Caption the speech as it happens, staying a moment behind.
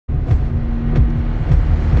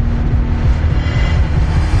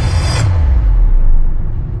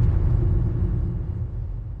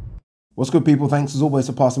What's good, people? Thanks as always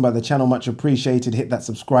for passing by the channel. Much appreciated. Hit that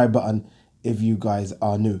subscribe button if you guys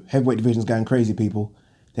are new. Heavyweight division's going crazy, people.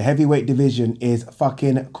 The heavyweight division is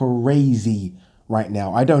fucking crazy right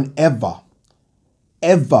now. I don't ever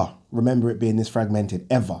remember it being this fragmented.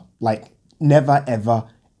 Ever. Like, never, ever,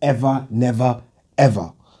 ever, never,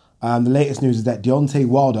 ever. The latest news is that Deontay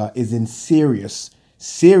Wilder is in serious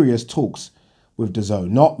talks with Dazn.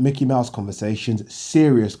 Not Mickey Mouse conversations,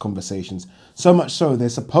 serious conversations. So much so, there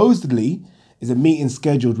supposedly is a meeting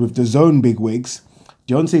scheduled with Dazn bigwigs,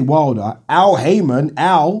 Deontay Wilder, Al Heyman,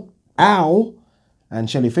 Al, and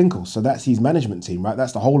Shelly Finkel. So that's his management team, right?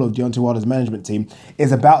 That's the whole of Deontay Wilder's management team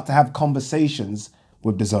is about to have conversations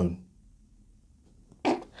with Dazn.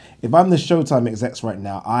 If I'm the Showtime execs right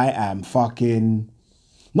now, I am fucking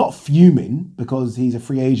not fuming because he's a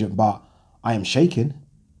free agent, but I am shaking.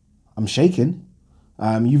 I'm shaking.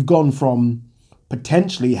 You've gone from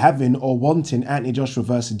potentially having or wanting Anthony Joshua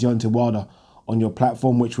versus Deontay Wilder on your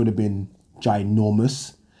platform, which would have been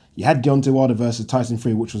ginormous. You had Deontay Wilder versus Tyson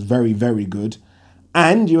Fury, which was very, very good.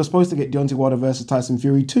 And you were supposed to get Deontay Wilder versus Tyson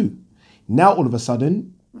Fury too. Now, all of a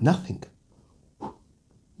sudden, nothing.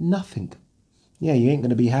 Nothing. Yeah, you ain't going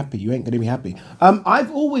to be happy. You ain't going to be happy.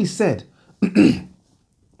 I've always said,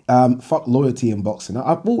 fuck loyalty in boxing.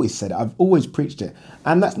 I've always said it. I've always preached it.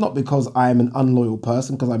 And that's not because I'm an unloyal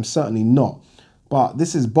person, because I'm certainly not. But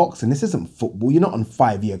this is boxing. This isn't football. You're not on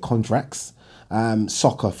 5-year contracts.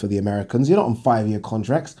 Soccer for the Americans. You're not on 5-year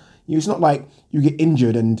contracts. It's not like you get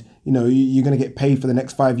injured and, you know, you're going to get paid for the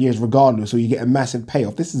next 5 years regardless, or you get a massive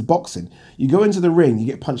payoff. This is boxing. You go into the ring, you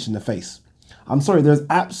get punched in the face. I'm sorry, there's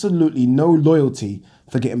absolutely no loyalty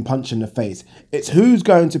for getting punched in the face. It's who's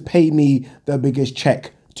going to pay me the biggest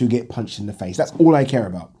check to get punched in the face. That's all I care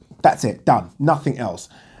about. That's it. Done. Nothing else.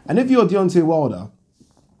 And if you're Deontay Wilder,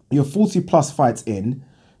 you're 40 plus fights in.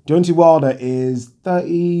 Deontay Wilder is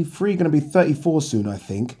 33, going to be 34 soon, I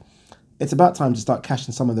think. It's about time to start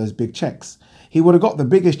cashing some of those big checks. He would have got the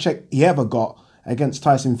biggest check he ever got against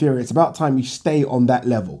Tyson Fury. It's about time you stay on that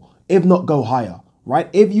level. If not, go higher, right?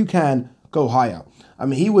 If you can, go higher. I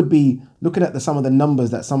mean, he would be looking at some of the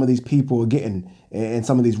numbers that some of these people are getting in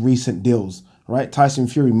some of these recent deals, right? Tyson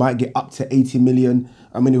Fury might get up to 80 million.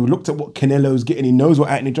 I mean, he looked at what Canelo's getting. He knows what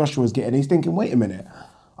Anthony Joshua's getting. He's thinking, wait a minute.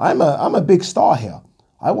 I'm a big star here.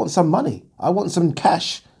 I want some money. I want some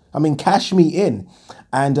cash. I mean, cash me in.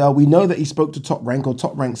 And we know that he spoke to Top Rank, or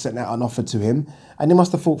Top Rank sent out an offer to him. And he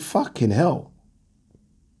must have thought, fucking hell.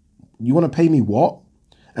 You want to pay me what?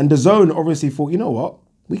 And Dazn obviously thought, you know what?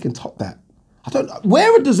 We can top that.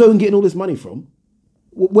 Where are Dazn getting all this money from?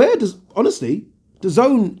 Honestly,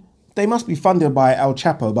 Dazn, they must be funded by El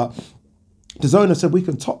Chapo, but Dazn have said we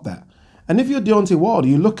can top that. And if you're Deontay Wilder,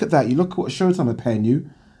 you look at that, you look at what Showtime are paying you,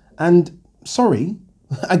 and sorry,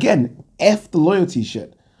 again, F the loyalty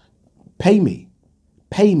shit. Pay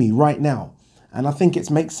me right now. And I think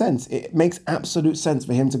it makes sense. It makes absolute sense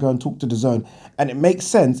for him to go and talk to Dazn. And it makes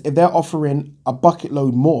sense if they're offering a bucket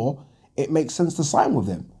load more, it makes sense to sign with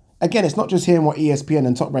them. Again, it's not just hearing what ESPN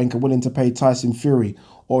and Top Rank are willing to pay Tyson Fury,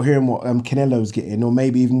 or hearing what Canelo's getting, or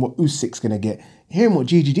maybe even what Usyk's going to get. Hearing what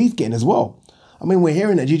GGG's getting as well. I mean, we're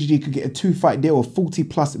hearing that GGG could get a 2-fight deal of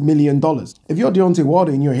 $40+ million. If you're Deontay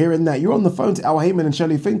Wilder and you're hearing that, you're on the phone to Al Heyman and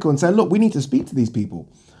Shelly Finkel and saying, look, we need to speak to these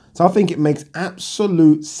people. So I think it makes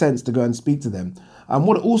absolute sense to go and speak to them. And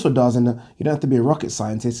what it also does, and you don't have to be a rocket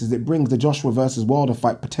scientist, is it brings the Joshua versus Wilder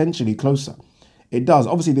fight potentially closer. It does.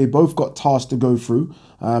 Obviously, they both got tasks to go through.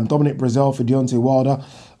 Dominic Breazeale for Deontay Wilder,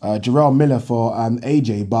 Jarrell Miller for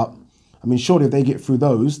AJ. But, I mean, surely if they get through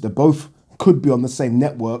those, they both could be on the same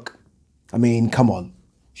network. I mean, come on.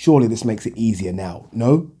 Surely this makes it easier now.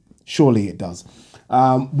 No? Surely it does.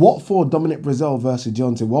 What for Dominic Breazeale versus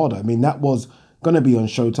Deontay Wilder? I mean, that was going to be on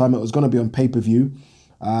Showtime. It was going to be on pay-per-view,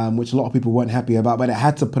 which a lot of people weren't happy about. But it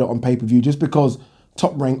had to put it on pay-per-view just because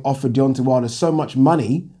Top Rank offered Deontay Wilder so much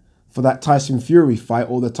money for that Tyson Fury fight,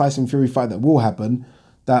 or the Tyson Fury fight that will happen,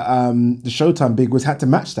 that the Showtime bigwigs had to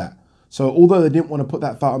match that. So although they didn't want to put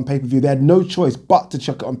that fight on pay-per-view, they had no choice but to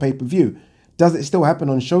chuck it on pay-per-view. Does it still happen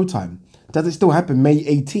on Showtime? Does it still happen May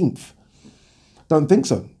 18th? Don't think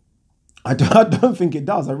so. I don't think it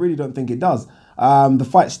does. I really don't think it does. The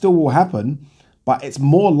fight still will happen, but it's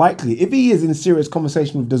more likely, if he is in serious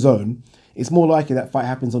conversation with Dazn, it's more likely that fight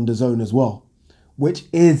happens on Dazn as well, which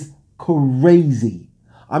is crazy.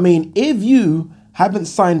 I mean, if you haven't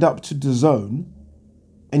signed up to Dazn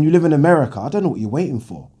and you live in America, I don't know what you're waiting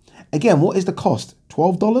for. Again, what is the cost?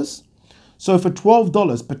 $12? So for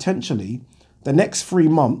 $12, potentially, the next 3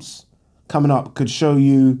 months coming up could show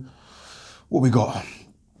you what we got.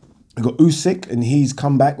 We got Usyk and he's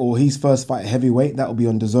come back, or his first fight at heavyweight. That will be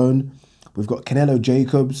on Dazn. We've got Canelo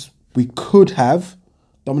Jacobs. We could have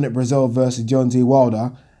Dominic Breazeale versus Deontay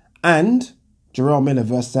Wilder and Jarrell Miller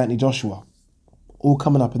versus Anthony Joshua, all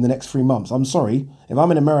coming up in the next 3 months. I'm sorry, if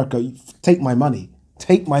I'm in America, take my money.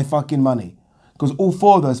 Take my fucking money. Because all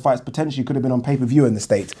 4 of those fights potentially could have been on pay-per-view in the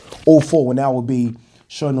States. All 4 will now be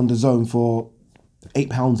shown on Dazn for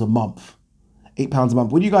 £8 a month. £8 a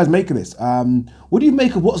month. What do you guys make of this? What do you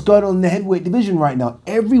make of what's going on in the heavyweight division right now?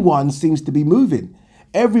 Everyone seems to be moving.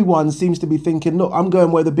 Everyone seems to be thinking, look, I'm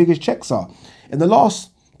going where the biggest checks are. In the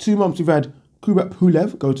last 2 months, we've had Kubrat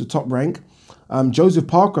Pulev go to Top Rank. Joseph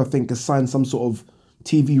Parker, I think, has signed some sort of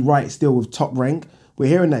TV rights deal with Top Rank. We're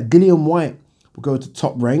hearing that Dillian Whyte will go to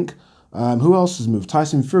Top Rank. Who else has moved?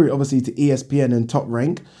 Tyson Fury, obviously, to ESPN and Top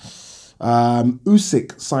Rank.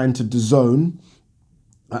 Usyk signed to DAZN.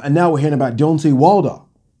 And now we're hearing about Deontay Wilder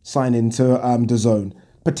signing to DAZN.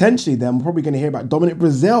 Potentially, then, we're probably going to hear about Dominic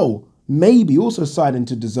Breazeale maybe also signing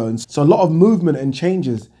to DAZN. So a lot of movement and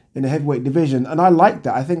changes in the heavyweight division. And I like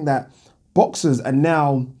that. I think that boxers are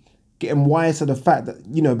now getting wise to the fact that,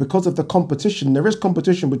 you know, because of the competition, there is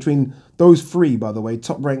competition between those 3, by the way,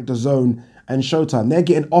 Top Rank, DAZN, and Showtime. They're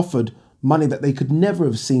getting offered money that they could never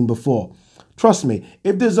have seen before. Trust me,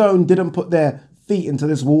 if DAZN didn't put their feet into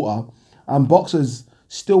this water, boxers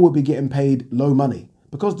still would be getting paid low money.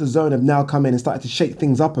 Because DAZN have now come in and started to shake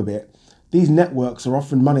things up a bit, these networks are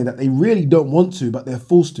offering money that they really don't want to, but they're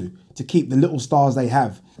forced to keep the little stars they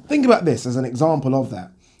have. Think about this as an example of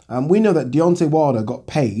that. We know that Deontay Wilder got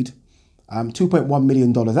paid $2.1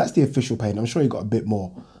 million. That's the official pay. I'm sure he got a bit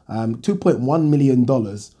more. $2.1 million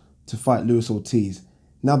to fight Luis Ortiz.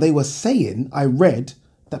 Now, they were saying, I read,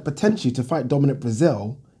 that potentially to fight Dominic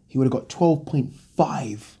Breazeale, he would have got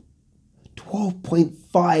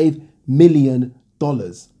 $12.5 million.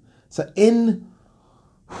 So in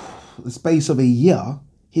the space of a year,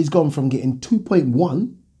 he's gone from getting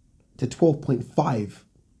 2.1 to 12.5.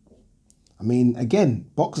 I mean, again,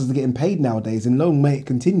 boxers are getting paid nowadays, and long may it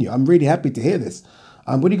continue. I'm really happy to hear this.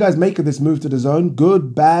 What do you guys make of this move to DAZN?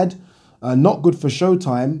 Good, bad, not good for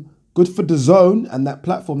Showtime, good for DAZN and that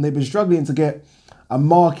platform. They've been struggling to get a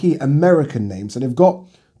marquee American name. So they've got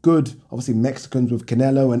good, obviously, Mexicans with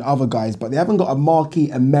Canelo and other guys, but they haven't got a marquee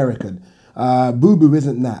American. Boo Boo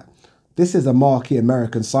isn't that. This is a marquee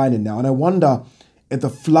American signing now, and I wonder if the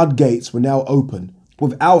floodgates were now open.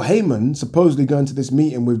 With Al Heyman supposedly going to this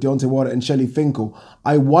meeting with Deontay Wilder and Shelley Finkel,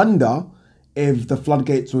 I wonder if the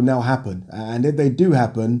floodgates will now happen. And if they do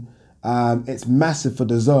happen, it's massive for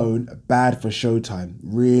DAZN, bad for Showtime.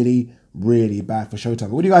 Really, really bad for Showtime.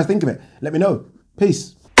 What do you guys think of it? Let me know.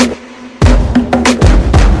 Peace.